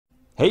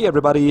Hey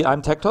everybody,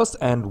 I'm TecToss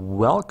and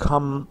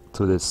welcome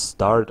to the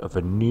start of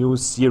a new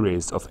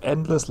series of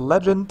Endless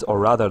Legend, or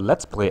rather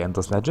Let's Play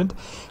Endless Legend,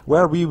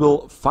 where we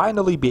will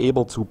finally be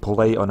able to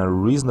play on a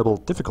reasonable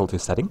difficulty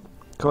setting.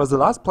 Because the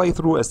last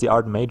playthrough as the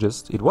Ardent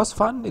Mages, it was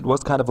fun, it was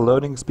kind of a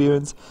learning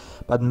experience,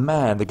 but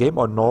man, the game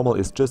on normal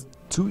is just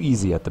too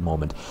easy at the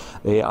moment.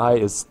 The AI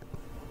it's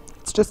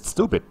just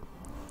stupid.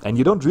 And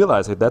you don't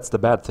realize it, that's the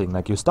bad thing.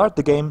 Like, you start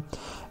the game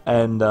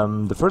and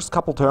the first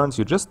couple turns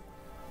you just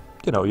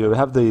you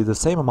have the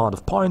same amount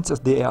of points as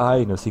the AI,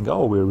 and you think,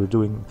 oh, we're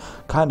doing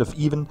kind of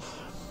even.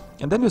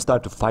 And then you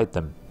start to fight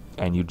them,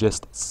 and you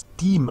just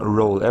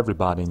steamroll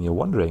everybody, and you're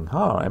wondering,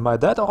 am I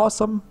that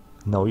awesome?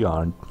 No, you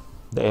aren't.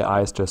 The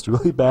AI is just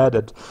really bad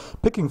at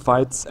picking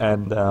fights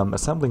and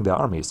assembling their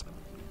armies.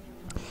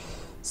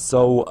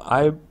 So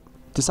I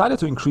decided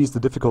to increase the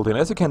difficulty, and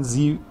as you can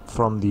see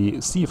from the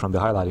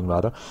highlighting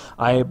rather,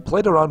 I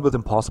played around with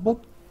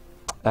Impossible,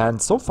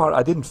 and so far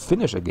I didn't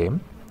finish a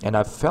game. And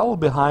I fell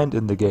behind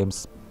in the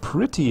games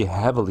pretty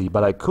heavily,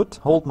 but I could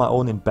hold my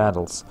own in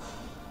battles.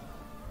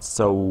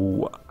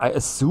 So I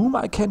assume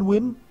I can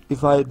win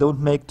if I don't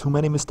make too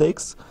many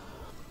mistakes.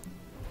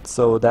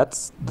 So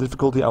that's the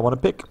difficulty I want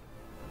to pick.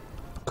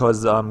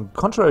 Because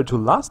contrary to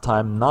last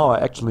time, now I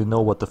actually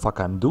know what the fuck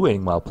I'm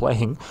doing while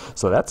playing,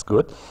 so that's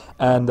good.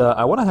 And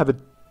I want to have it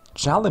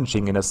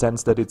challenging in a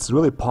sense that it's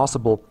really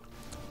possible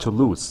to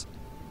lose.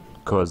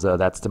 Because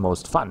that's the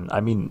most fun.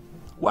 I mean,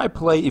 why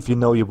play if you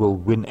know you will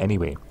win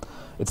anyway?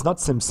 It's not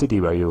SimCity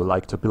where you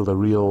like to build a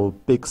real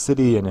big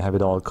city and you have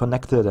it all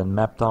connected and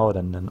mapped out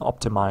and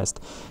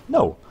optimized.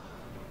 No,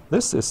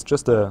 this is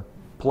just a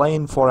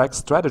plain 4X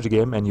strategy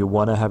game, and you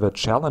want to have a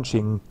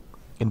challenging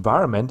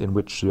environment in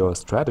which your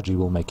strategy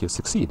will make you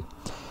succeed.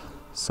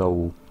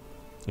 So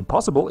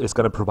Impossible is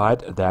going to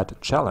provide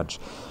that challenge.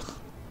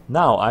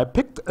 Now, I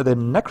picked the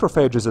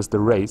Necrophages as the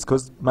race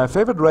because my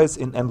favorite race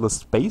in Endless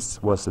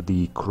Space was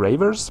the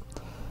Cravers.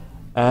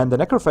 And the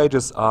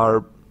Necrophages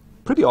are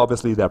pretty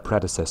obviously their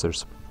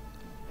predecessors.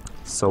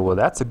 So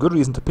that's a good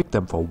reason to pick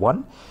them for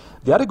one.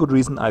 The other good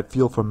reason I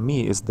feel for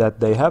me is that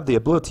they have the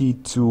ability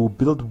to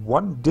build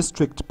one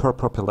district per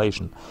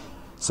population.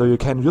 So you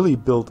can really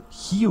build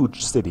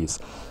huge cities.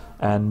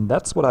 And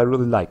that's what I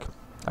really like.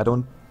 I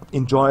don't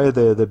enjoy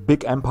the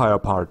big empire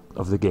part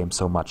of the game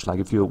so much.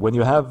 Like when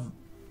you have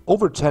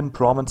over 10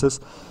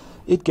 provinces,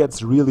 it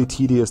gets really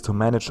tedious to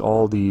manage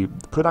all the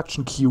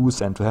production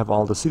queues and to have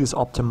all the cities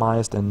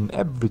optimized and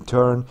every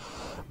turn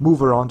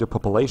move around your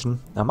population.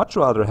 I'd much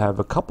rather have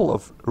a couple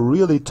of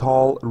really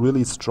tall,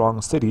 really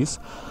strong cities,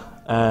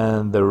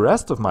 and the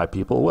rest of my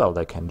people, well,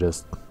 they can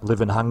just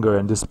live in hunger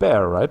and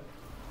despair, right?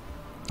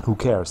 Who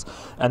cares?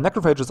 And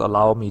Necrophages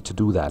allow me to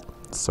do that,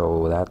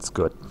 so that's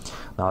good.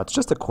 Now, it's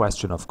just a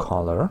question of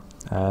color,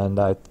 and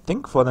I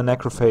think for the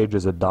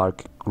Necrophages a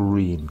dark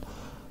green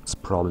is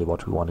probably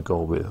what we want to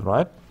go with,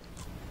 right?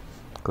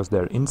 Because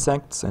they're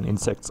insects, and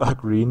insects are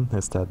green.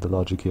 Is that the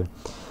logic here?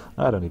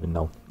 I don't even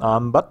know.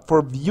 But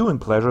for viewing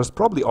pleasures,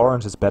 probably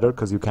orange is better,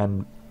 because you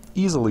can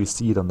easily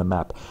see it on the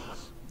map.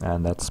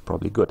 And that's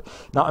probably good.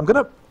 Now, I'm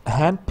going to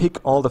handpick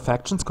all the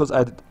factions, because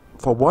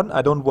for one,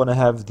 I don't want to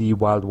have the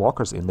Wild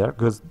Walkers in there,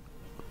 because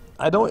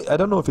I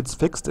don't know if it's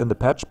fixed in the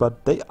patch,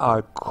 but they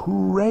are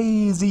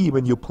crazy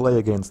when you play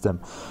against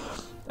them.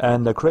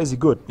 And they're crazy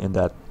good in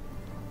that.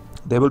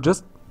 They will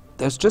just...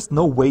 There's just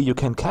no way you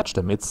can catch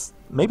them. It's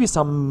maybe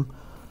some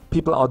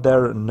people out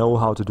there know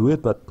how to do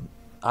it, but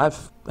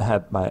I've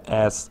had my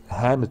ass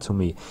handed to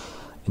me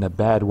in a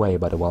bad way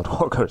by the Wild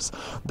Walkers.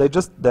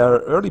 Their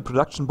early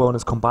production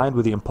bonus combined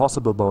with the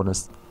Impossible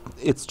bonus,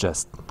 it's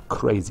just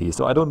crazy.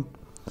 So I don't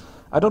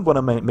want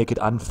to make it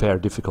unfair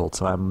difficult,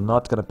 so I'm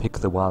not going to pick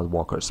the Wild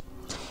Walkers.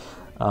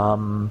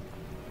 And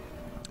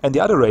the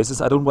other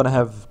races, I don't want to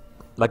have...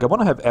 Like, I want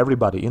to have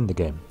everybody in the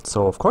game.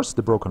 So, of course,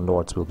 the Broken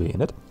Lords will be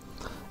in it.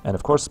 And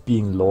of course,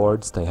 being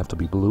lords, they have to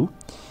be blue.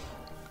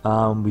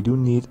 We do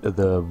need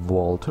the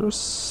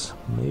Walters,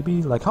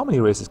 maybe. Like, how many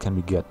races can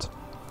we get?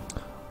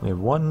 We have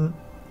 1,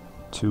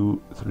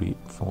 2, 3,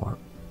 4.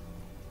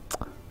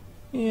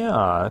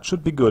 Yeah, it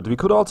should be good. We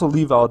could also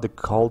leave out the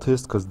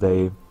cultists because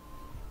they...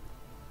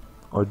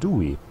 Or do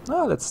we?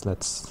 Ah, let's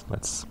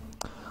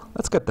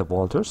get the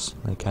Walters.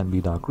 They can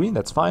be dark green.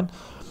 That's fine.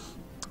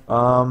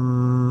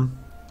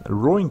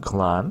 Rowing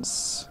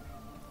clans.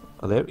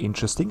 They're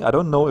interesting. I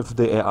don't know if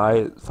the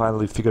AI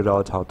finally figured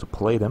out how to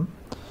play them.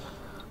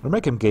 We'll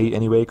make them gay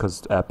anyway,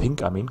 because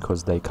pink, I mean,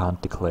 because they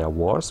can't declare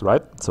wars,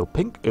 right? So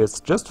pink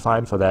is just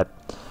fine for that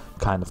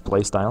kind of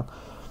playstyle.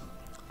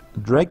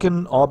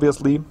 Draken,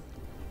 obviously.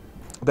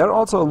 They're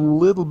also a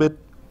little bit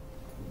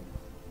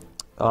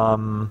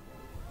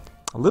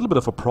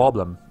of a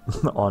problem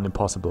on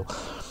Impossible,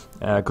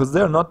 because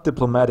they're not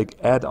diplomatic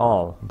at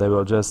all. They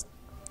will just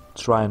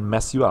try and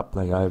mess you up.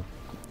 Like, I've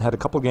had a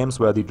couple games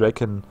where the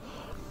Draken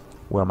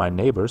were my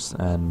neighbors,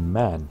 and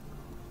man,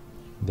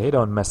 they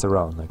don't mess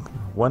around. Like,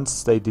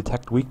 once they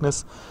detect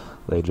weakness,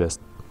 they just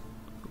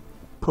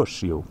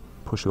push you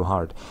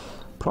hard.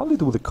 probably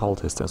do the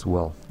cultists as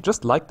well.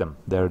 Just like them,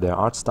 their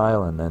art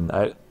style, and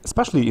I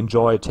especially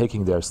enjoy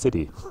taking their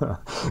city,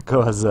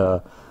 because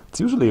it's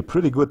usually a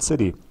pretty good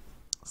city,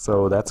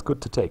 so that's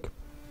good to take.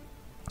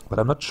 But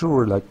I'm not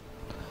sure, like,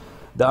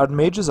 the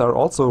archmages are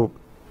also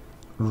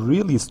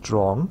really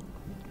strong.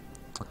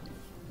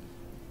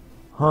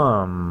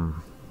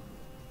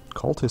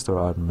 Cultists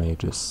or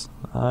archmages?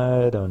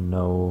 I don't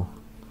know.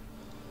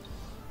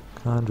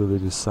 Can't really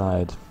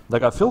decide.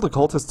 Like, I feel the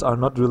cultists are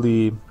not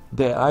really...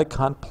 I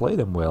can't play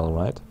them well,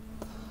 right?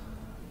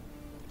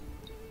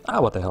 Ah,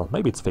 what the hell.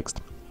 Maybe it's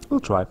fixed. We'll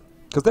try.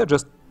 Because they're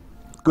just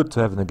good to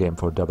have in the game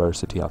for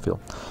diversity, I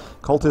feel.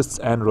 Cultists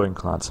and ruin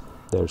clans.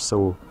 They're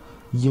so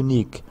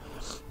unique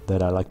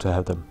that I like to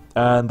have them.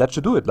 And that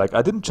should do it. Like,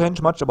 I didn't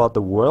change much about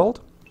the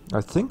world.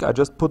 I think I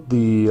just put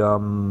the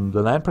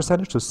land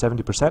percentage to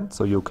 70%,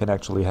 so you can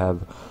actually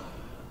have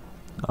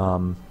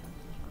some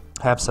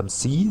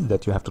sea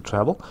that you have to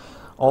travel.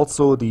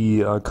 Also,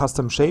 the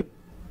custom shape,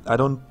 I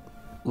don't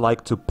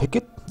like to pick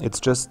it. It's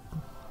just,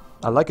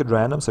 I like it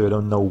random, so you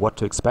don't know what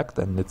to expect,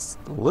 and it's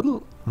a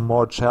little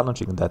more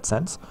challenging in that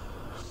sense.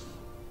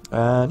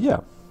 And yeah,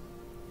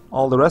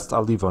 all the rest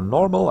I'll leave on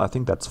normal. I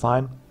think that's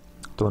fine.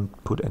 Don't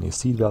put any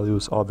seed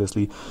values,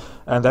 obviously.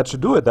 And that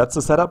should do it. That's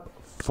the setup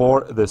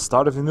for the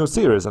start of the new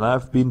series. And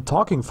I've been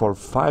talking for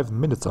 5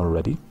 minutes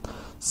already.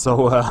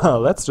 So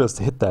let's just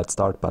hit that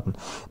start button.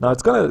 Now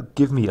it's gonna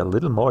give me a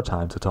little more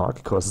time to talk,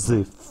 because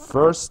the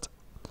first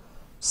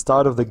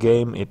start of the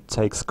game, it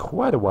takes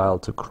quite a while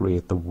to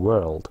create the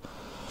world.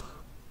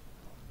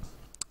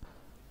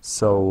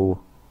 So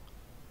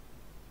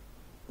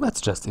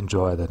let's just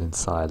enjoy that in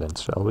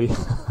silence, shall we?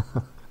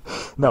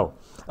 No.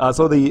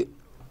 So the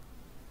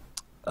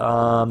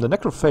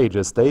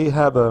Necrophages, they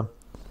have a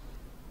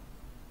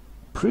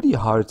pretty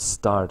hard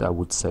start, I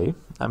would say.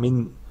 I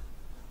mean,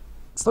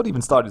 it's not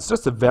even started, it's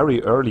just a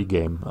very early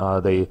game.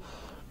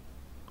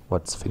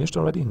 What's finished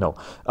already? No.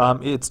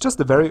 It's just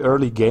a very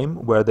early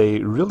game where they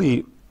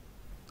really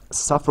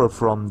suffer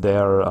from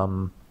their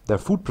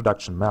food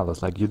production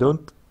malice. Like, you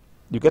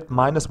get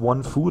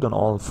 -1 food on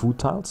all food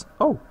tiles.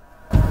 Oh.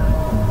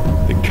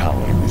 The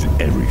colony was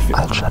everything.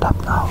 I'll shut up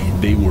now.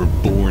 They were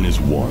born as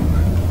one.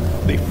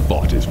 They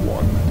fought as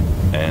one.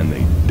 And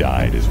they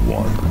died as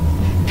one.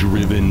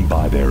 Driven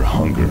by their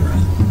hunger.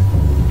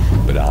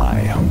 But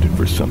I hunted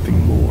for something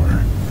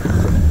more.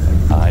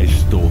 I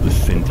stole the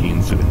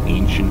sentience of an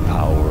ancient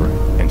power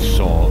and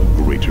saw a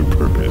greater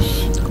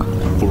purpose.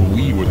 For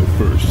we were the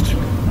first.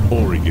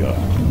 Auriga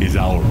is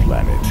our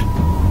planet.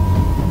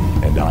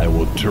 And I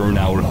will turn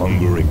our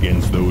hunger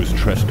against those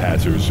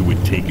trespassers who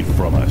would take it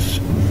from us.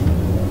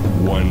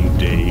 One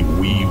day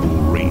we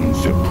will reign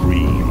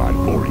supreme on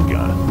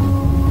Auriga.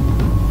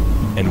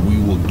 And we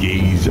will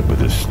gaze up at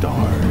the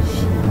stars.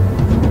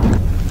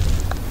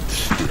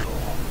 Still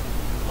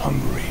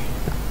hungry.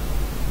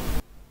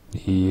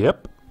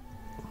 Yep.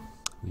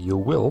 You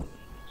will.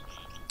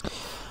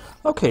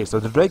 Okay, so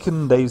the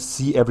Draken, they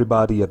see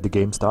everybody at the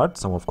game start,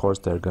 so of course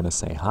they're gonna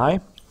say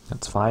hi.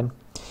 That's fine.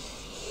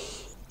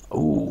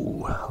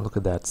 Ooh, look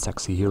at that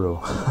sexy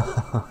hero.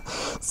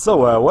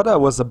 So, what I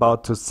was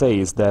about to say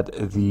is that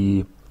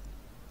the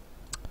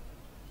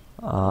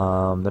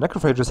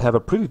Necrophages have a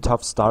pretty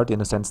tough start in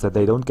the sense that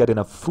they don't get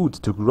enough food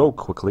to grow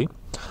quickly.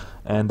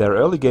 And their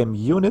early game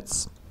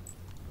units,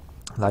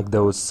 like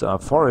those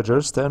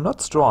foragers, they're not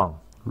strong.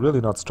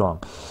 Really not strong.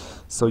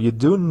 So you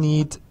do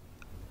need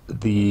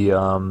the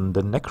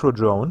Necro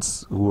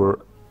drones, who are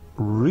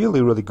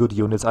really, really good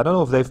units. I don't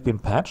know if they've been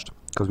patched,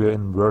 because we're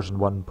in version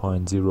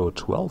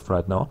 1.012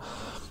 right now.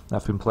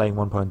 I've been playing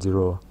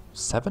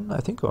 1.07, I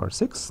think, or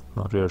 6,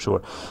 not really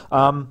sure.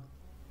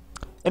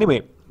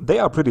 Anyway, they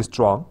are pretty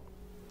strong,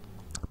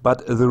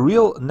 but the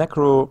real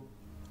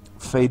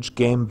Necrophage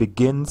game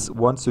begins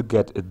once you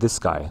get this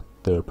guy,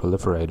 the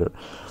Proliferator,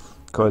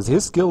 because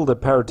his skill, the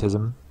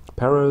Parasitism,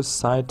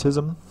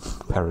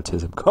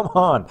 come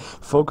on,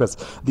 focus.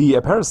 The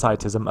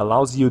Parasitism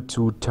allows you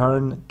to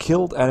turn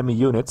killed enemy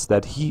units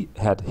that he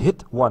had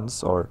hit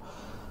once, or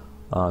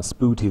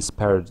spewed his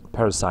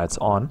parasites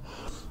on,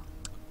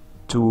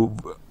 to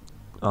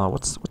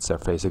what's their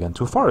face again?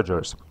 To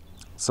foragers.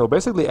 So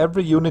basically,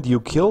 every unit you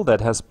kill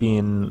that has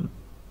been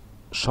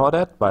shot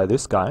at by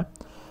this guy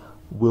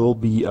will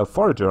be a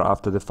forager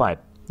after the fight.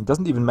 It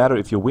doesn't even matter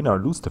if you win or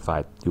lose the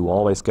fight. You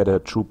always get a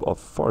troop of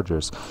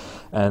foragers,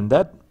 and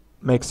that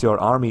makes your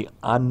army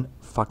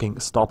unfucking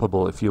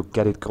stoppable if you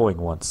get it going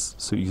once.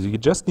 So you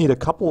just need a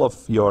couple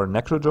of your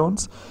Necro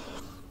drones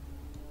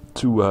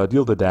to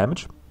deal the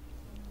damage.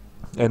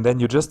 And then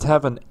you just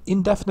have an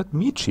indefinite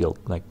meat shield.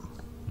 Like,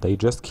 they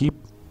just keep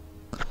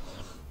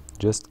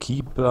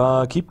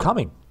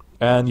coming.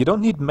 And you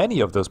don't need many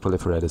of those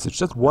proliferators. It's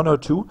just 1 or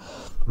 2,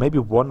 maybe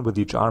 1 with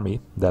each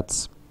army.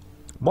 That's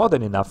more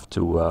than enough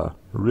to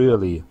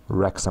really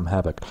wreak some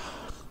havoc.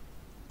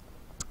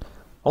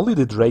 Only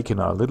the Draken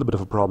are a little bit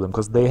of a problem,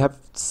 because they have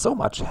so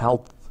much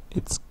health,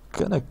 it's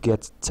gonna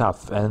get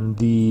tough. And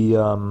the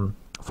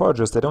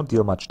foragers, they don't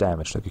deal much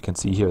damage, like you can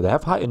see here. They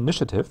have high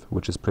initiative,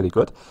 which is pretty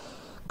good,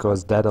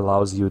 because that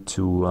allows you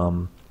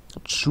to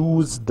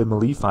choose the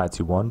melee fights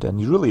you want, and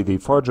usually the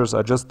foragers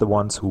are just the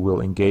ones who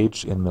will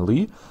engage in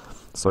melee,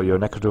 so your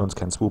necrodrones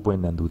can swoop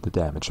in and do the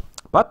damage.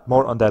 But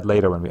more on that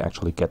later when we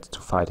actually get to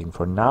fighting.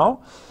 For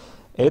now,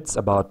 it's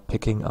about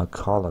picking a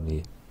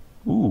colony.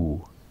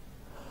 Ooh.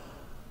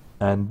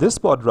 And this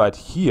spot right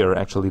here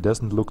actually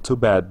doesn't look too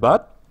bad,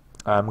 but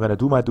I'm gonna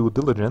do my due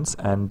diligence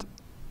and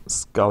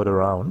scout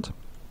around.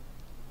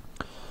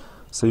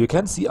 So you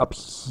can see up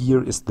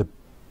here is the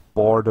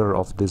border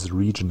of this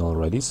region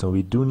already, so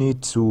we do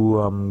need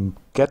to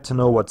get to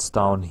know what's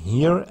down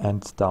here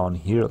and down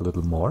here a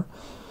little more.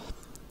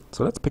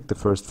 So let's pick the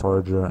first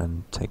forager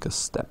and take a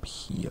step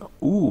here.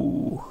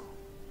 Ooh,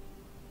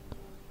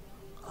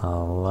 I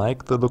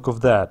like the look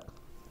of that.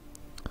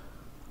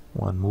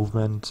 One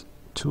movement,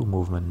 two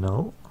movement,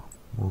 no.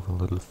 Move a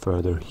little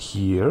further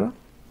here.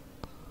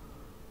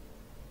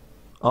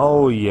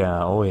 Oh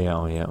yeah, oh yeah,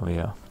 oh yeah, oh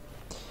yeah.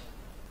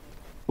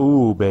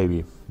 Ooh,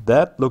 baby.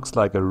 That looks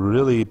like a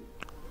really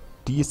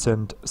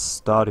decent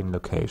starting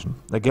location.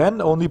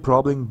 Again, only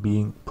problem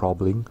being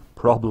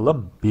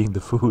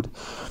the food,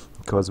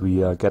 because we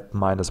get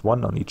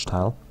 -1 on each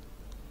tile.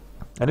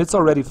 And it's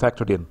already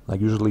factored in.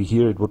 Like usually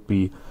here it would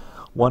be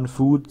 1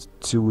 food,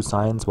 2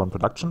 science, 1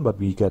 production, but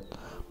we get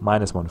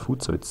 -1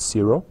 food, so it's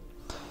 0.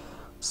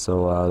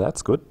 So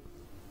that's good.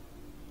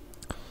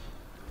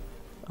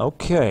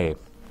 Okay.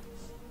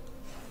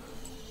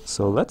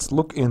 So let's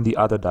look in the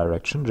other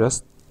direction,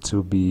 just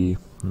to be...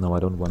 No, I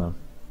don't wanna...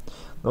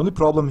 The only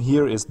problem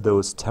here is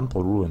those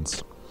temple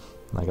ruins.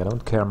 Like, I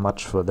don't care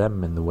much for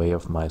them in the way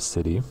of my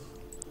city.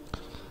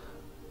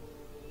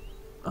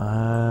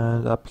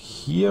 And up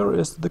here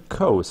is the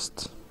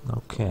coast.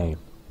 Okay.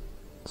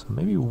 So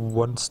maybe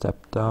 1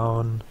 step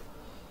down.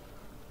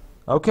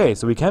 Okay,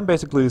 so we can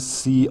basically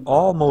see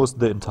almost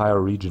the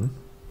entire region.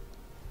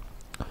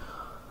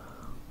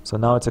 So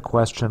now it's a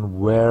question,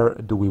 where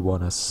do we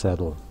want to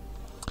settle?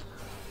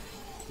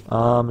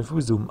 If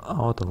we zoom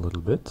out a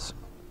little bit.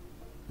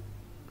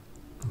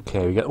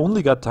 Okay, we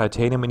only got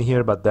titanium in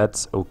here, but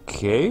that's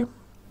okay.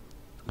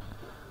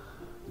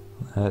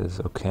 That is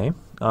okay.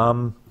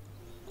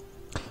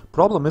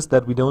 Problem is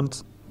that we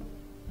don't...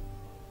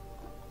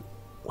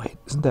 Wait,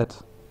 isn't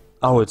that...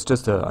 Oh, it's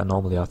just an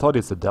anomaly. I thought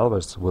it's a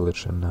Delver's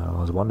village, and I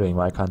was wondering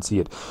why I can't see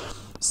it.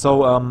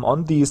 So,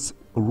 on these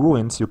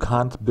ruins, you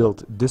can't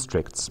build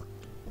districts.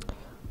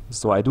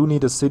 So I do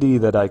need a city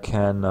that I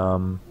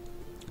can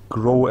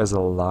grow as a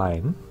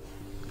line,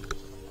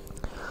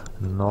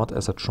 not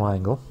as a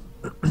triangle.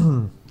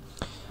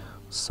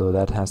 So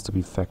that has to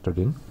be factored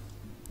in.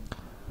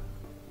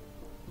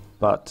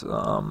 But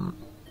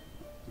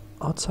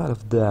outside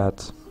of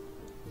that,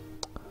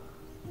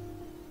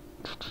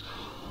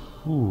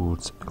 ooh,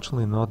 it's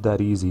actually not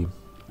that easy.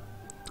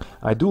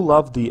 I do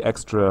love the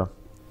extra,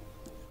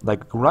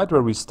 like right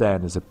where we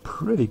stand is a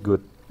pretty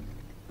good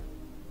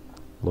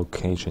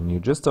location. You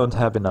just don't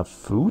have enough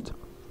food.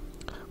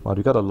 Well,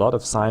 we got a lot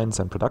of science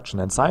and production,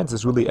 and science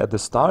is really at the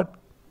start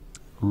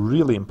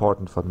really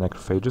important for the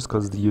necrophages,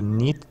 because you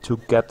need to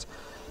get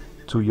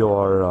to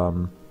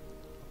your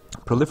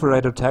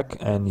proliferator tech,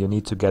 and you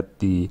need to get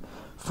the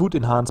food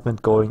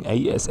enhancement going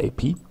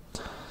ASAP.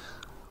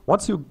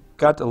 Once you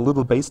got a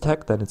little base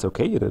tech, then it's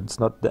okay, it's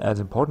not as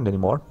important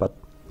anymore, but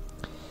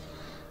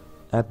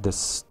at the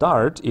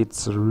start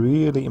it's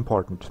really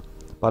important.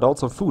 But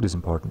also food is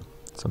important,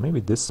 so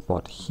maybe this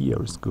spot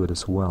here is good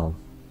as well.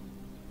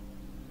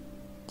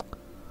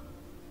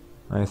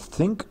 I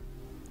think,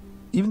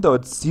 even though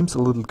it seems a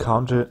little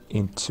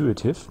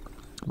counterintuitive,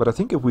 but I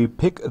think if we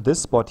pick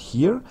this spot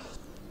here,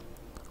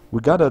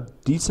 we got a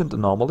decent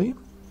anomaly.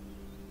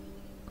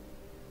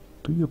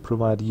 Do you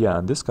provide... Yeah,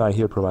 and this guy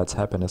here provides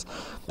happiness.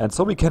 And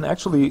so we can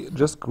actually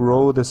just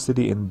grow the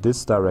city in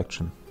this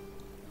direction.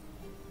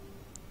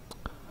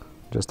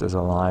 Just as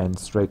a line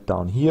straight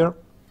down here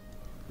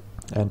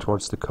and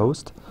towards the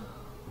coast.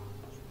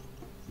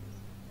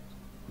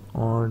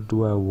 Or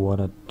do I want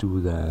to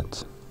do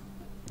that?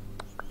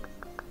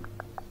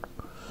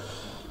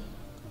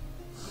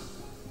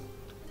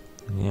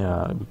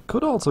 Yeah, we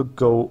could also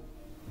go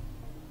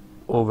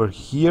over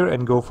here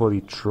and go for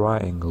the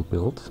triangle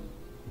build.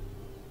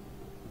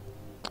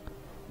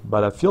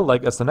 But I feel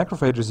like as the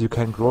necrophages you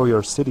can grow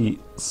your city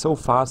so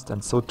fast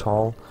and so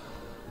tall.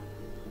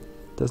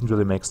 It doesn't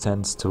really make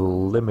sense to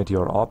limit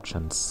your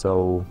options,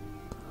 so...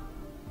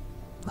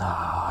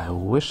 I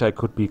wish I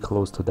could be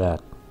close to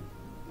that.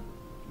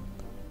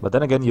 But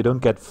then again, you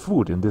don't get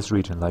food in this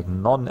region, like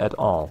none at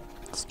all.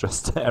 It's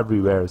just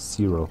everywhere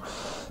 0.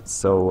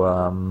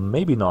 So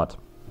maybe not.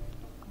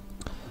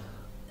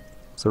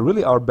 So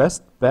really our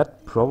best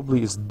bet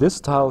probably is this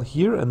tile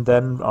here, and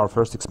then our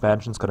first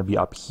expansion is going to be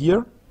up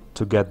here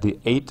to get the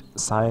 8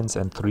 science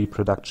and 3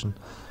 production,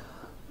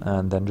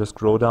 and then just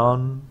grow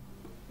down,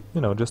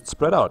 you know, just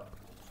spread out.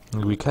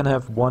 We can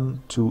have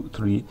 1, 2,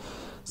 3.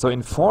 So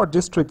in 4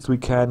 districts we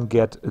can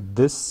get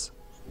this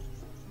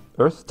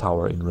Earth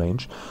Tower in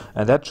range,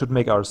 and that should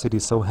make our city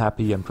so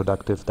happy and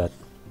productive that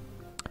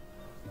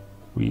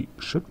we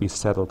should be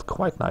settled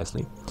quite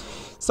nicely.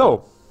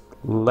 So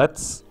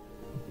let's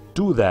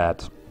do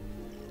that.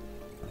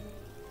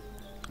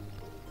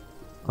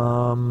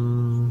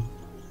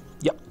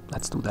 Yeah,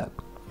 let's do that.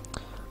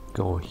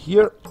 Go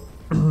here,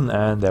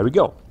 and there we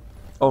go.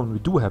 Oh, and we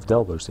do have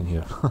delvers in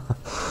here.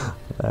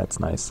 That's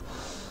nice.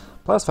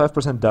 Plus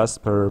 5%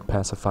 dust per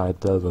pacified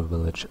delver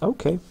village.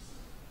 Okay.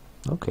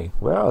 Okay,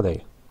 where are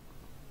they?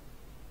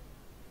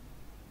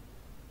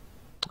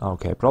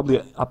 Okay,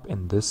 probably up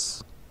in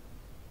this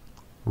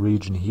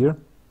region here.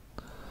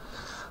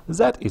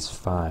 That is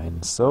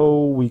fine.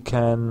 So I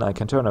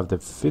can turn off the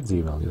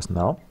fizzy values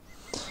now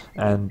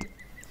and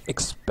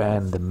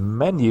expand the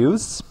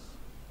menus,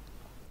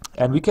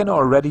 and we can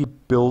already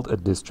build a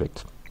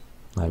district.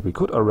 Like, we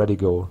could already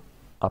go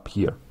up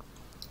here.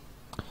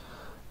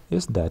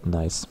 Isn't that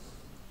nice?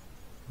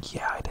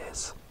 Yeah, it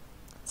is.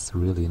 It's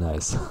really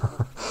nice.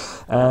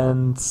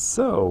 And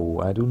so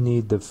I do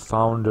need the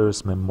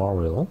founder's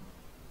memorial.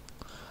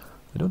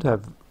 I don't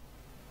have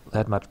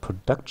that much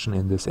production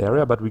in this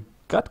area, but we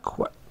got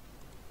quite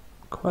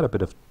a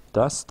bit of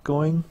dust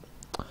going.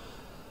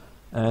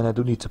 And I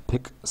do need to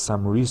pick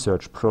some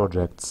research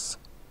projects.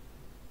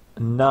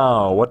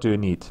 Now, what do you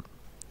need?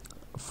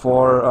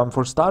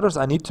 For starters,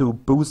 I need to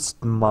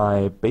boost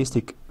my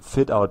basic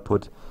fit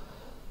output.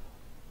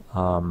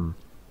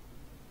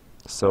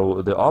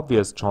 So the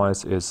obvious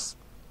choice is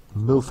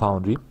Mill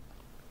Foundry.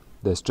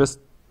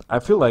 I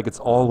feel like it's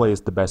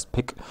always the best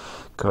pick,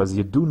 because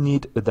you do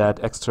need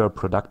that extra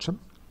production.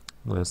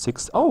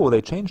 6. Oh,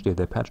 they changed it.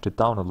 They patched it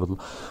down a little.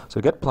 So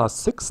you get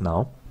 +6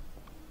 now.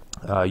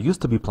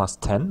 Used to be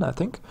 +10, I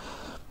think.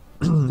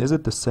 Is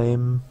it the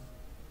same?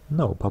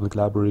 No, public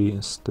library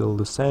is still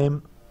the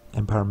same.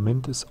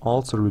 Empowerment is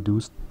also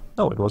reduced.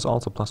 No, it was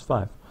also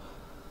 +5.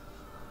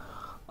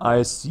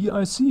 I see,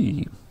 I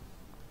see.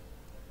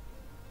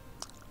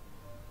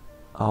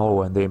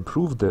 Oh, and they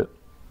improved the...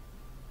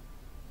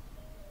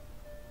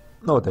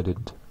 No, they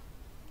didn't.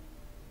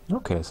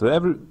 Okay, so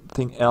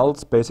everything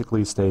else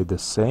basically stayed the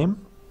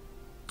same.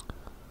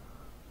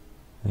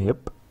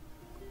 Yep.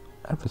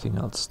 Everything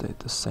else stayed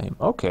the same.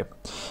 Okay.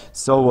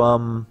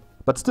 So,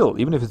 but still,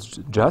 even if it's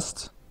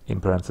just,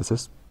 in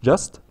parentheses,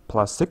 just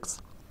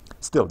 +6,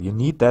 still, you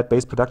need that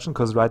base production,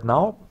 because right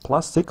now,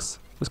 +6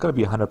 is going to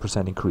be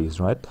 100% increase,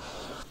 right?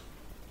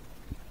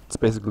 It's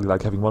basically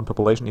like having one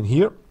population in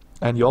here,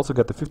 and you also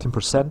get the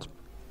 15%,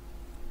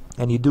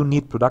 and you do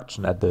need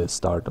production at the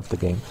start of the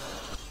game.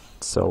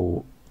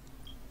 So,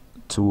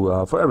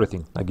 for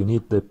everything, like you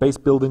need the base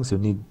buildings, you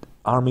need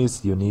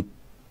armies, you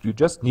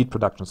just need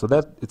production. So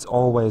that it's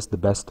always the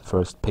best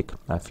first pick,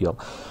 I feel.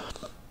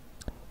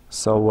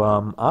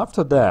 So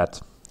after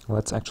that,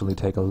 let's actually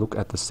take a look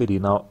at the city.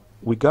 Now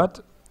we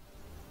got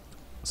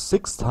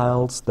 6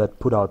 tiles that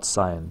put out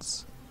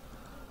science.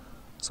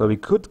 So we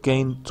could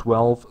gain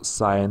 12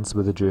 science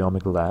with the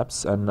geometrical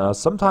labs, and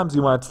sometimes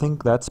you might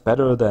think that's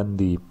better than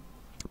the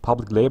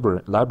public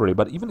library,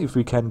 but even if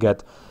we can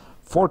get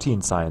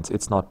 14 science,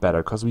 it's not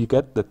better, because we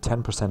get the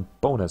 10%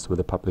 bonus with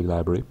the public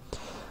library.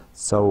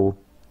 So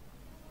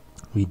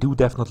we do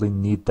definitely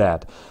need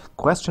that.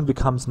 Question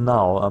becomes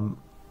now,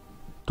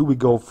 do we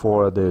go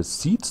for the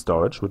seed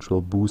storage, which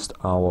will boost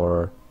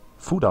our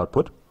food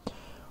output,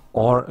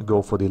 or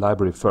go for the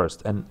library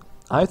first? And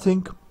I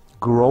think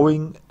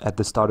growing at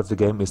the start of the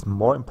game is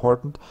more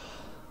important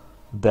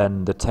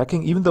than the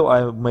teching, even though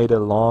I made a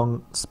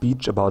long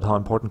speech about how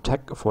important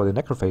tech for the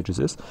necrophages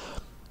is.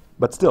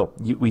 But still,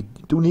 we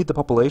do need the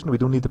population, we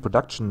do need the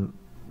production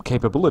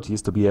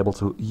capabilities to be able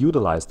to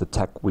utilize the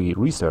tech we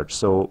research.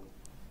 So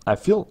I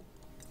feel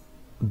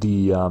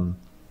the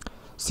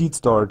seed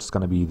storage is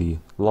going to be the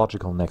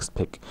logical next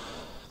pick.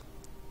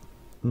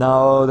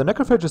 Now, the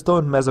necrophages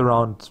don't mess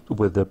around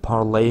with the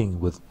parlaying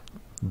with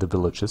the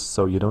villages,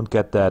 so you don't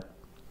get that,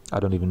 I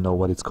don't even know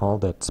what it's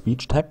called, that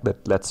speech tech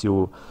that lets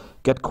you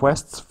get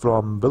quests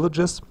from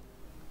villages.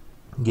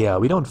 Yeah,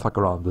 we don't fuck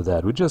around with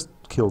that, we just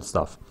kill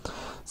stuff.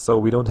 So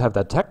we don't have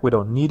that tech, we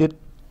don't need it,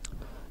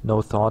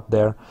 no thought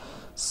there.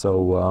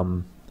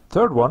 So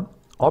third one,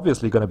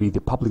 obviously going to be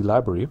the public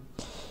library.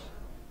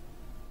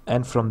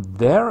 And from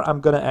there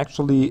I'm going to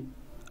actually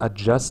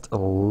adjust a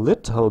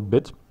little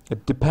bit.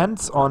 It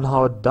depends on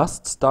how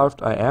dust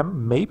starved I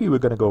am. Maybe we're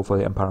going to go for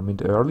the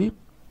empowerment early.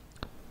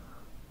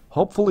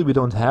 Hopefully we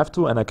don't have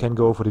to, and I can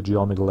go for the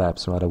geometrical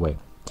labs right away.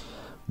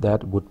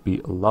 That would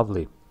be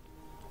lovely.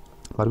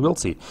 But we'll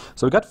see.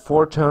 So we got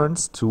 4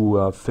 turns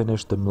to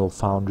finish the mill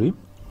foundry.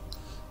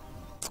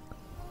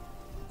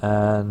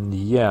 And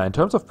yeah, in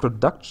terms of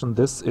production,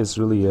 this is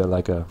really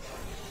like a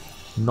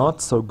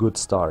not so good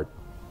start.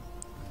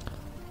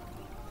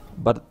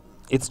 But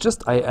it's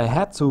just, I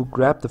had to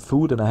grab the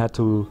food and I had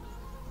to...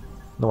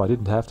 No, I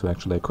didn't have to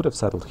actually. I could have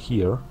settled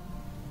here.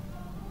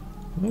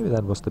 Maybe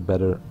that was the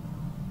better...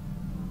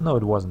 No,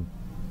 it wasn't.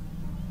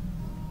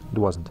 It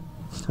wasn't.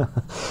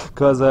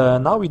 Because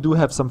now we do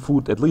have some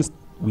food. At least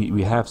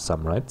we have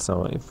some, right?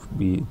 So if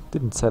we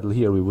didn't settle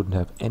here, we wouldn't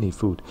have any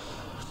food.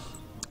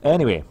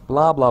 Anyway,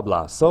 blah blah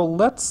blah. So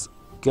let's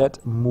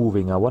get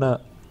moving. I want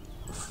to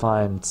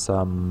find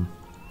some...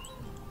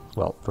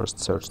 Well, first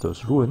search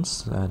those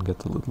ruins and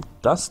get a little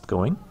dust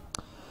going.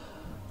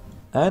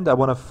 And I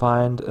want to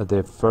find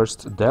the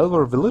first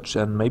Delver village,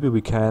 and maybe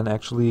we can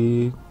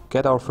actually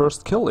get our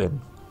first kill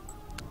in.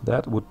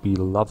 That would be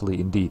lovely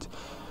indeed.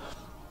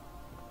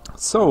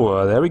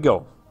 So, there we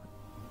go.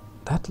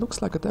 That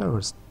looks like a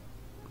Delver's.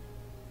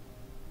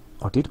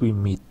 Or did we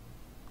meet?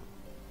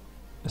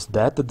 Is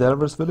that the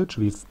Delver's village?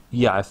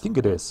 Yeah, I think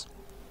it is.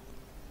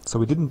 So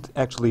we didn't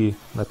actually...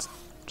 Let's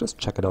just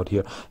check it out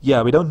here.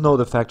 Yeah, we don't know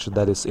the faction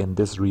that is in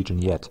this region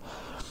yet.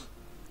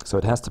 So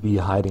it has to be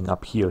hiding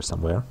up here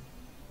somewhere.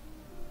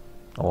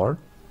 Or...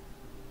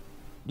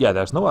 Yeah,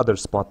 there's no other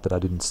spot that I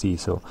didn't see,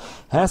 so...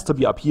 Has to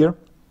be up here.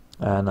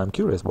 And I'm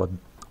curious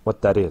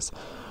what that is.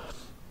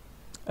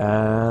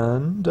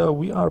 And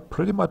we are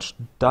pretty much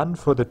done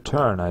for the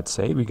turn, I'd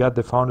say. We got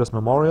the Founders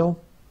Memorial.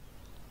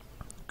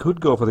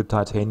 Could go for the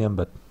Titanium,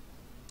 but...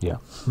 Yeah,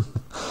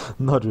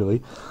 not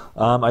really.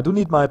 I do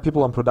need my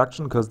people on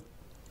production, because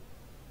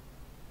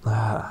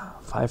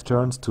 5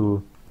 turns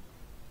to...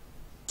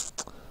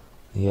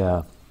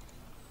 Yeah,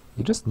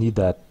 you just need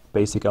that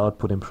basic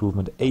output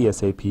improvement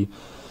ASAP.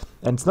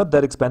 And it's not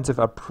that expensive,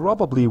 I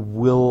probably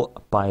will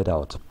buy it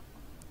out.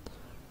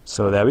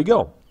 So there we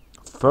go.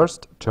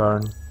 First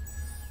turn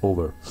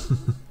over.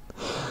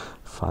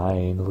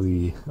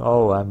 Finally.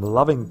 Oh, I'm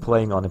loving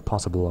playing on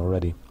Impossible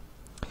already.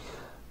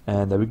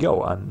 And there we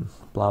go, and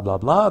blah blah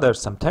blah. There's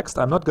some text,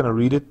 I'm not gonna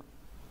read it.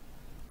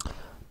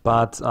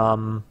 But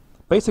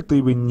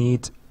basically we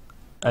need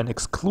an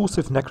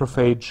exclusive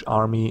Necrophage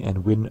army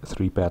and win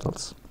 3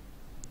 battles.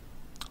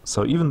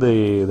 So even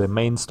the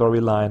main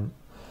storyline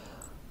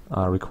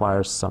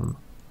requires some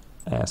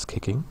ass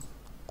kicking,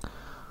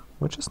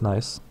 which is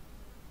nice.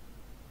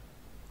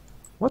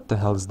 What the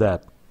hell is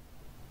that?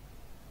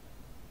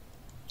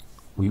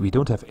 We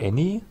don't have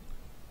any?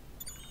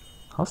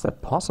 How's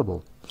that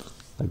possible?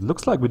 It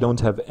looks like we don't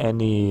have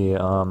any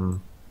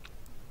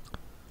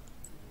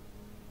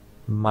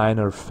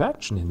minor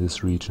faction in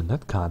this region.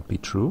 That can't be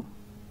true.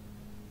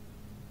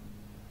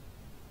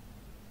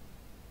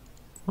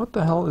 What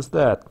the hell is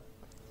that?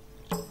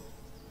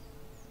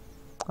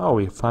 Oh,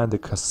 we find the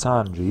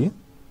Kassanji.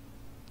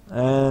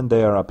 And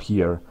they are up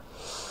here.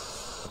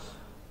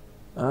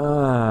 They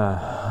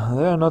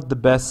are not the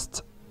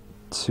best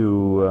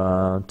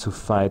to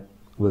fight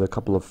with a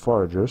couple of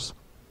foragers.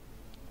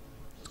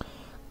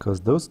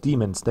 Because those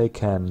demons, they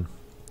can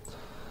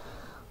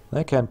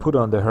put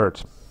on the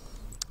hurt.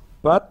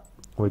 But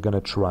we're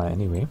gonna try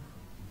anyway.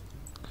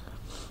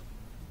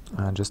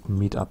 And just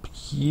meet up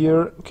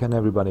here. Can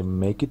everybody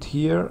make it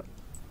here?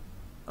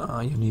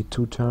 You need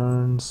 2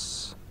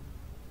 turns.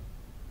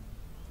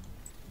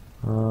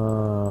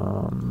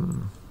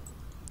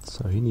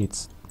 So he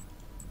needs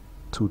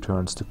 2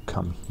 turns to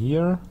come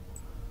here.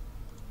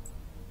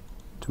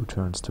 2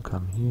 turns to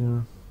come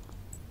here.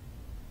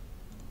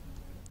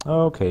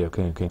 Okay.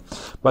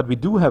 But we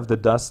do have the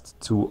dust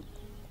to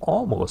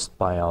almost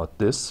buy out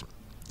this.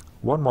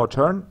 1 more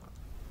turn,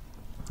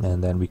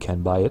 and then we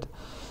can buy it.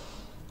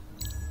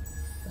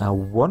 I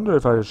wonder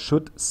if I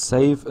should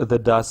save the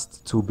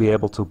dust to be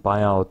able to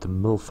buy out the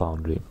mill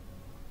foundry.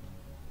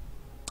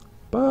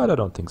 But I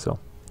don't think so.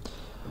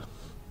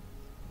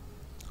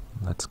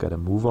 Let's get a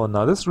move on.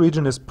 Now this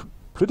region is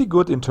pretty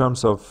good in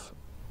terms of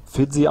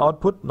Fidzi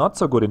output, not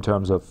so good in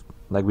terms of...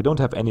 Like, we don't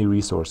have any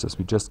resources,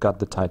 we just got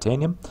the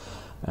titanium.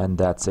 And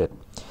that's it.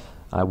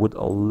 I would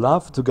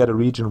love to get a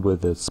region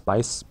with a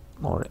spice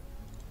or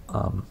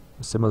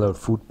similar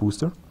food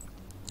booster,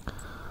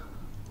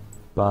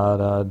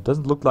 but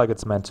doesn't look like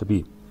it's meant to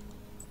be.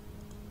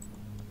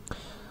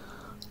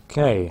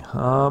 Okay,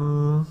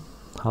 how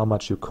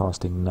much you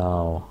costing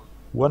now?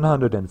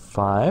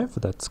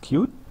 105. That's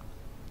cute.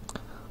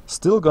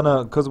 Still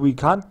gonna, because we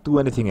can't do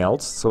anything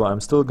else, so I'm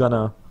still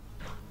gonna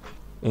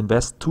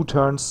invest 2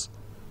 turns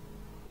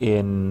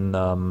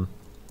in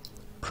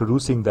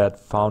producing that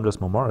Founders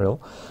Memorial,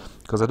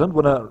 because I don't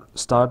want to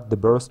start the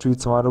Burrow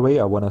Streets right away.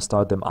 I want to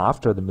start them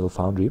after the Mill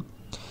Foundry.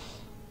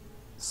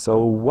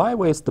 So why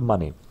waste the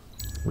money?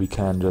 We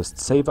can just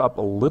save up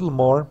a little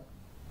more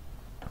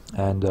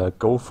and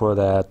go for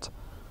that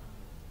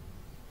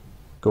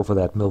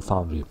Mill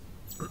Foundry.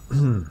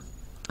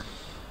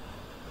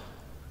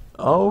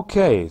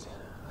 Okay,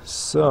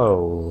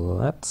 so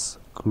let's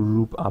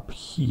group up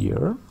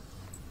here.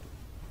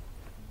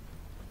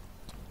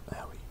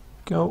 There we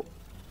go.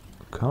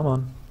 Come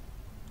on.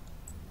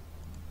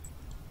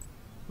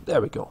 There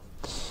we go.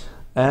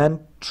 And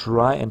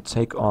try and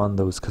take on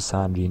those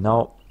Kassanji.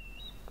 Now,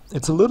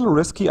 it's a little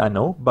risky, I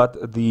know,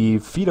 but the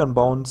Feet on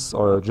Bones,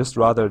 or just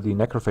rather the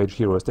Necrophage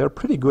heroes, they're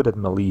pretty good at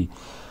melee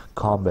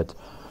combat.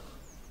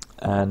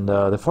 And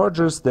the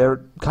Foragers,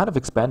 they're kind of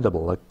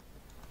expendable. Like,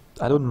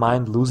 I don't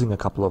mind losing a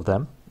couple of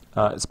them.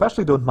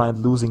 Especially don't mind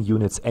losing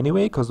units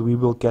anyway, because we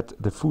will get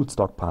the food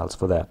stockpiles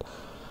for that.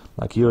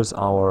 Like, here's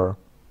our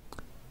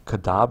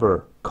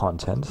cadaver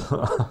content.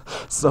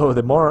 So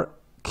the more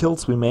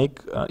kills we make,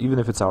 even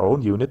if it's our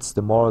own units,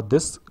 the more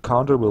this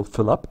counter will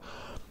fill up,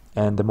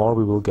 and the more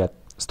we will get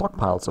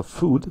stockpiles of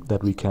food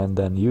that we can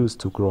then use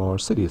to grow our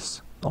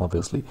cities,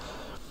 obviously.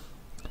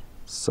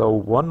 So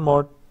 1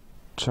 more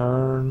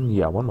turn.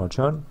 Yeah, 1 more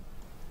turn.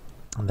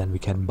 And then we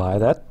can buy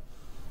that.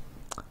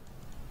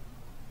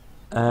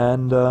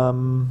 And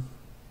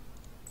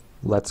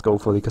let's go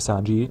for the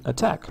Kasanji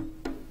attack.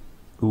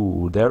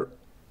 Ooh, they're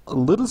a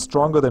little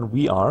stronger than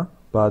we are,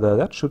 but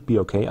that should be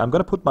okay. I'm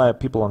gonna put my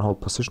people on hold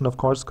position, of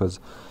course, because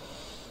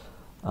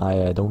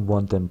I don't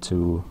want them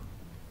to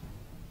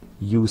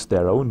use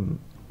their own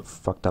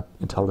fucked up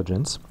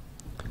intelligence.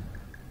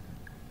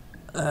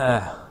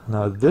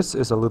 Now this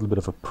is a little bit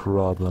of a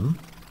problem.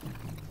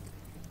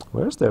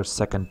 Where's their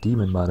second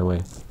demon, by the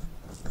way?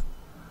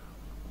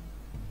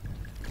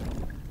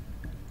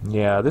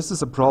 Yeah, this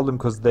is a problem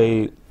because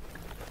they...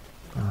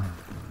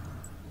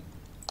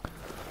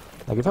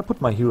 like, if I put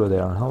my hero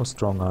there, how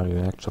strong are you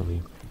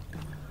actually?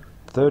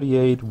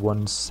 38,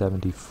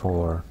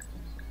 174.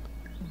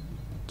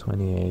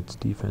 28,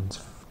 defense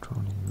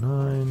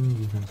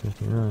 29, defense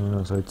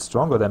 59, so it's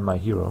stronger than my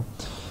hero.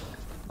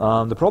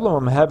 The problem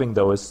I'm having,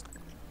 though, is...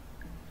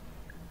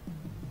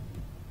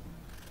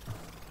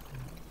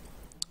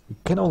 you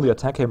can only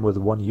attack him with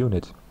one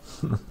unit.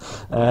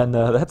 And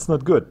that's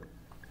not good.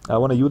 I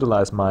want to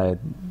utilize my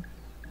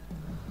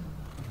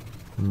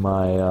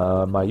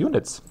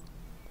units,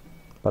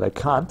 but I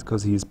can't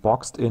because he's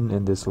boxed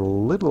in this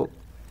little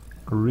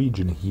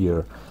region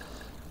here.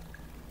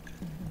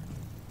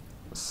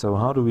 So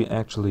how do we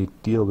actually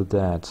deal with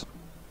that?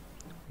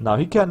 Now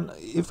he can,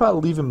 if I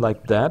leave him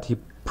like that, he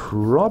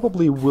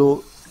probably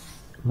will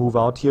move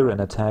out here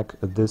and attack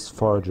this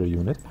forager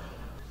unit,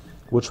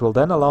 which will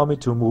then allow me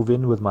to move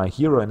in with my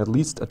hero and at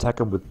least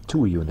attack him with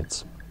 2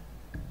 units.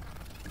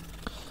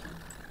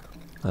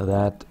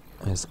 That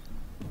is...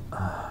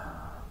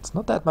 it's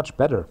not that much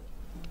better.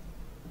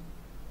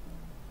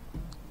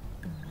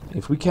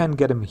 If we can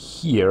get him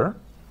here,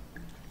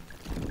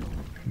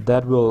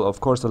 that will of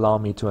course allow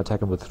me to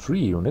attack him with 3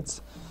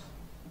 units,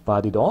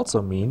 but it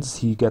also means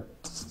he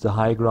gets the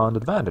high ground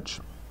advantage,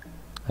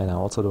 and I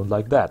also don't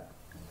like that.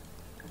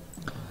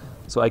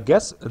 So I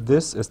guess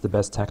this is the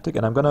best tactic,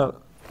 and I'm gonna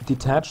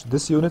detach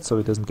this unit so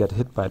he doesn't get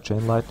hit by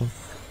chain lightning.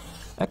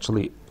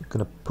 Actually, I'm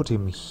gonna put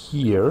him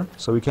here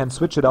so we can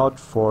switch it out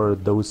for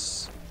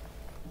those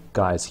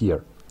guys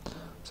here.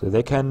 So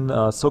they can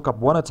soak up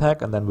 1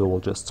 attack and then we will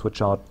just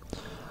switch out.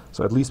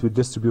 So at least we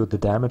distribute the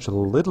damage a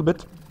little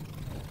bit.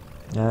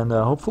 And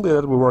hopefully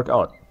that will work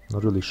out.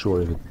 Not really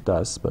sure if it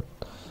does, but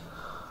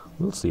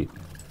we'll see.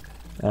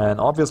 And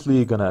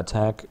obviously gonna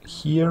attack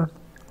here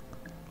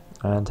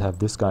and have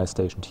this guy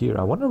stationed here.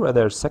 I wonder where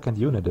their second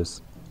unit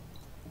is.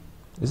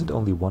 Is it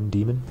only 1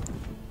 demon?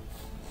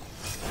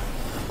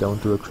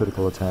 Don't do a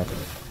critical attack.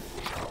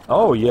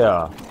 Oh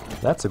yeah,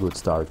 that's a good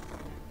start.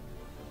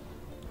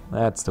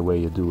 That's the way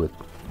you do it.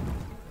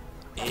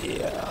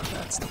 Yeah,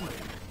 that's the way.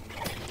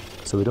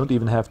 So we don't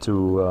even have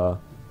to...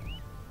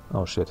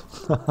 oh shit.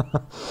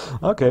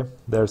 Okay,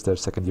 there's their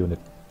second unit.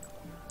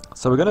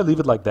 So we're gonna leave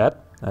it like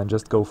that and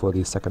just go for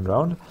the second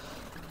round.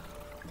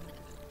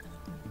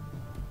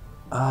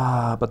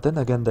 But then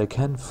again they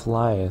can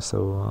fly,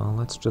 so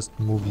let's just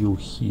move you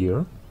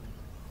here.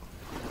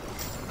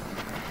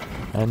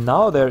 And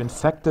now they're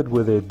infected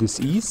with a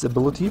disease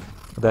ability.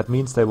 That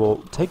means they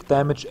will take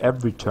damage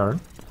every turn.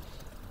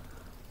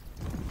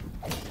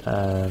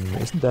 And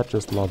isn't that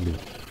just lovely?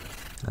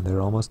 And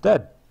they're almost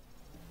dead.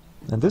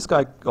 And this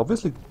guy,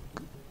 obviously,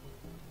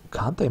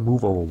 can't they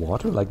move over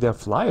water? Like they're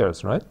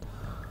flyers, right?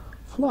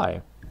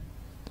 Fly.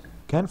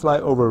 Can fly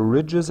over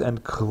ridges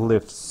and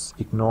cliffs.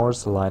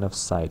 Ignores line of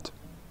sight.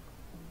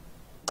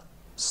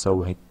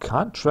 So he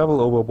can't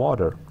travel over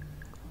water.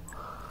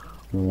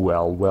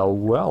 Well, well,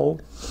 well.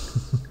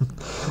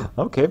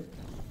 Okay.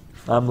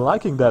 I'm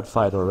liking that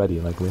fight already.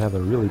 Like, we have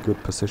a really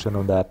good position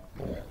on that.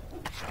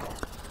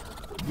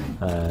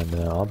 And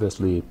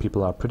obviously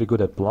people are pretty good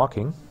at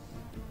blocking.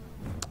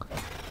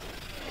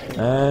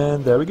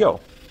 And there we go.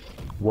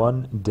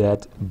 1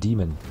 dead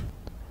demon.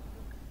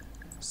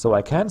 So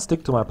I can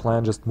stick to my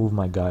plan, just move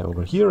my guy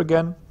over here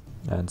again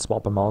and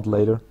swap him out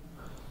later.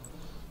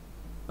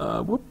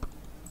 Whoop.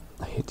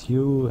 Hit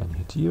you and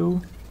hit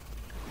you.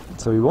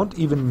 So we won't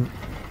even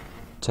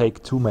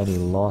take too many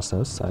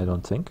losses, I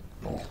don't think.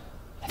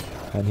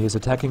 And he's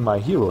attacking my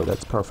hero,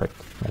 that's perfect.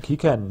 Like he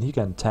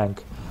can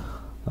tank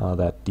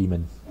that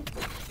demon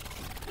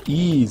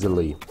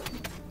easily.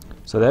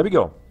 So there we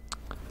go.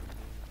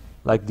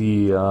 Like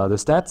the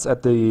stats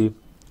at the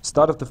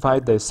start of the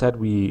fight, they said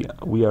we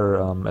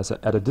are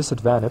at a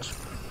disadvantage,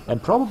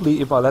 and probably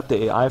if I let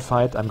the AI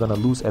fight, I'm gonna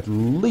lose at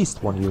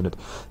least 1 unit,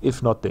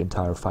 if not the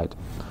entire fight.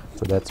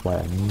 So that's why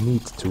I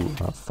need to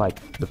fight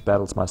the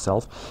battles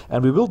myself,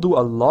 and we will do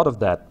a lot of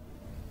that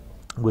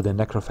with the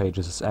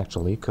Necrophages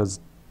actually,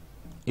 because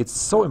it's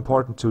so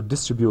important to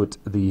distribute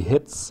the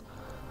hits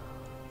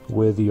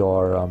with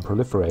your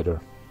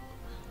proliferator.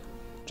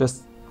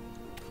 Just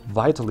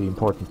vitally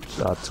important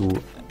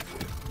to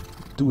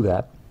do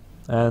that.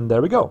 And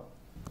there we go.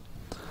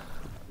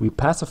 We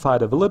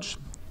pacified a village,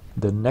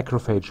 the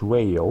Necrophage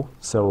Wayo.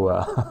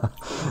 So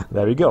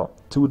there we go.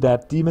 2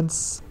 dead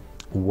demons,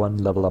 1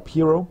 level up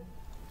hero.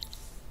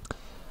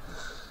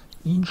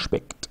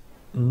 Inspect.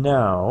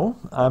 Now,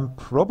 I'm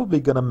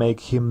probably gonna make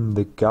him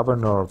the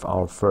governor of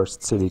our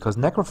first city, because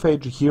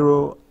Necrophage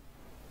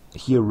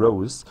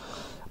heroes,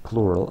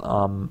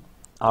 plural,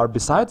 are,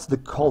 besides the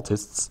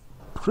cultists,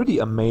 pretty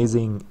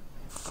amazing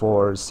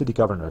for city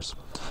governors.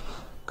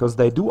 Because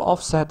they do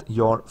offset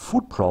your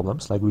food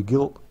problems, like we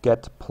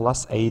get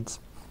 +8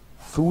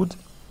 food,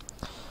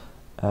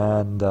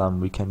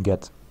 and we can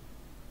get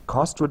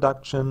cost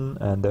reduction,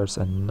 and there's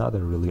another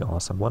really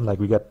awesome one, like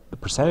we get the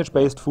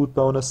percentage-based food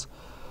bonus.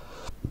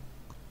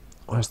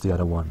 Where's the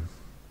other one?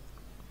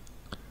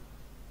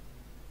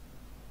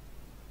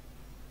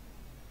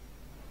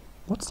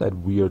 What's that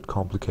weird,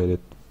 complicated?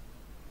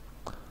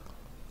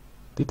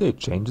 Did they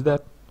change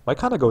that? Why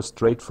can't I go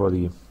straight for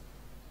the...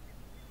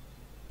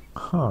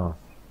 Huh.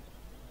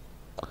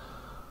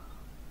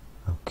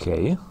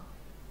 Okay.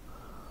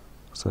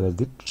 So they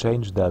did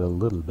change that a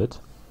little bit.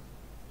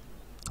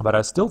 But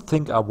I still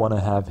think I want to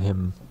have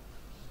him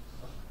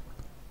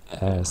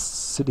as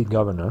city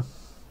governor,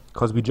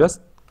 because we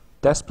just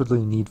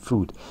desperately need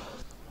food.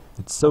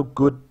 It's so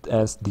good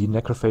as the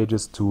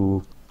necrophages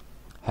to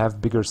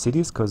have bigger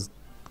cities, because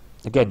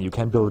again, you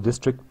can build a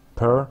district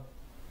per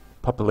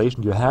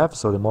population you have,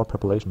 so the more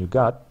population you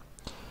got,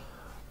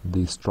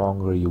 the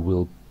stronger you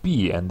will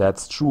be. And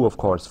that's true, of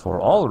course,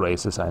 for all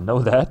races, I know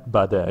that,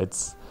 but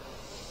it's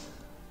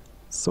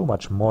so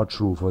much more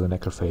true for the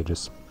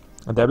necrophages.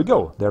 And there we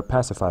go, they're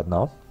pacified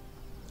now,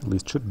 at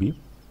least should be.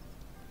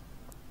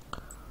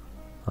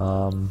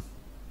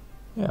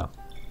 Yeah.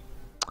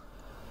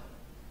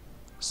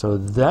 So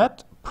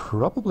that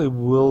probably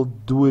will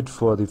do it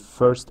for the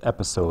first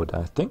episode,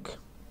 I think.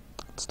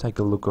 Let's take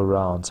a look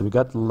around. So we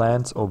got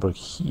lands over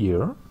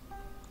here.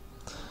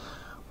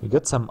 We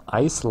got some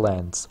ice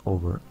lands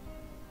over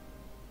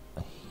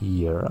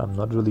here. I'm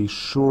not really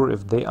sure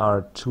if they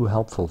are too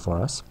helpful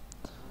for us.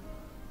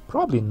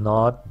 Probably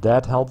not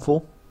that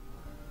helpful.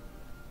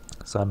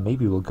 So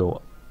maybe we'll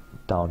go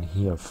down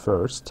here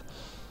first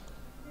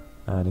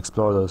and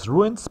explore those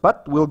ruins.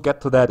 But we'll get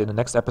to that in the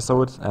next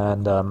episode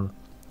and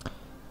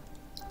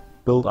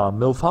build our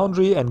mill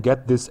foundry and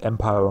get this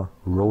empire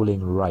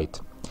rolling right.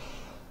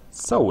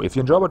 So, if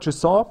you enjoyed what you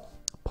saw,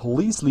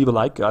 please leave a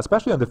like,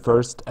 especially on the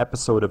first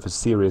episode of a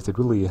series. It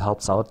really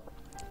helps out,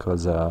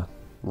 because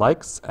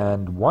likes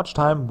and watch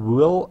time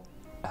will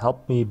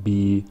help me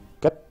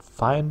get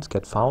found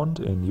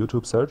in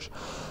YouTube search.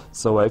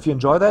 So if you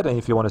enjoy that and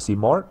if you want to see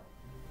more,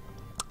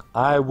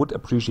 I would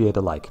appreciate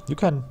a like. You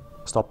can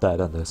stop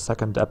that on the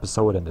second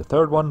episode and the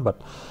third one,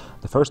 but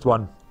the first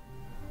one,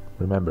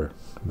 remember,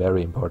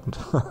 very important.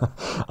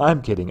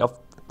 I'm kidding. Of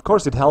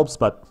course it helps,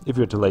 but if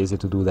you're too lazy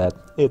to do that,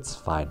 it's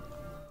fine.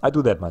 I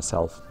do that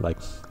myself. Like,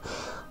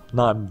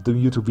 now I'm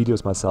doing YouTube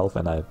videos myself,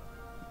 and I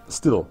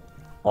still,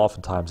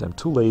 oftentimes, I'm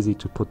too lazy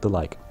to put the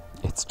like.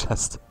 It's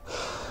just,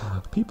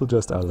 people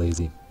just are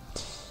lazy.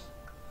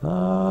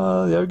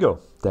 There we go.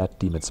 That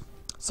demons.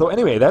 So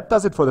anyway, that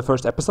does it for the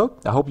first episode.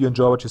 I hope you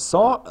enjoy what you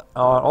saw.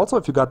 Also,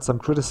 if you got some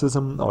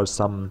criticism or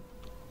some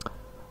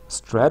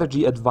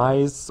strategy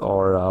advice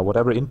or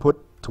whatever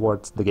input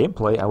towards the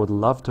gameplay, I would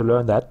love to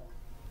learn that,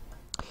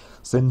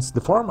 since the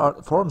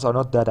forums are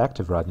not that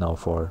active right now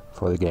for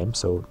the game,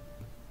 so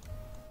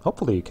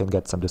hopefully you can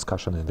get some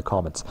discussion in the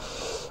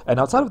comments.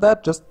 And outside of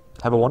that, just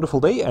have a wonderful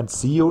day and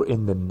see you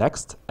in the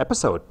next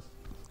episode.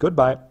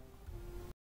 Goodbye.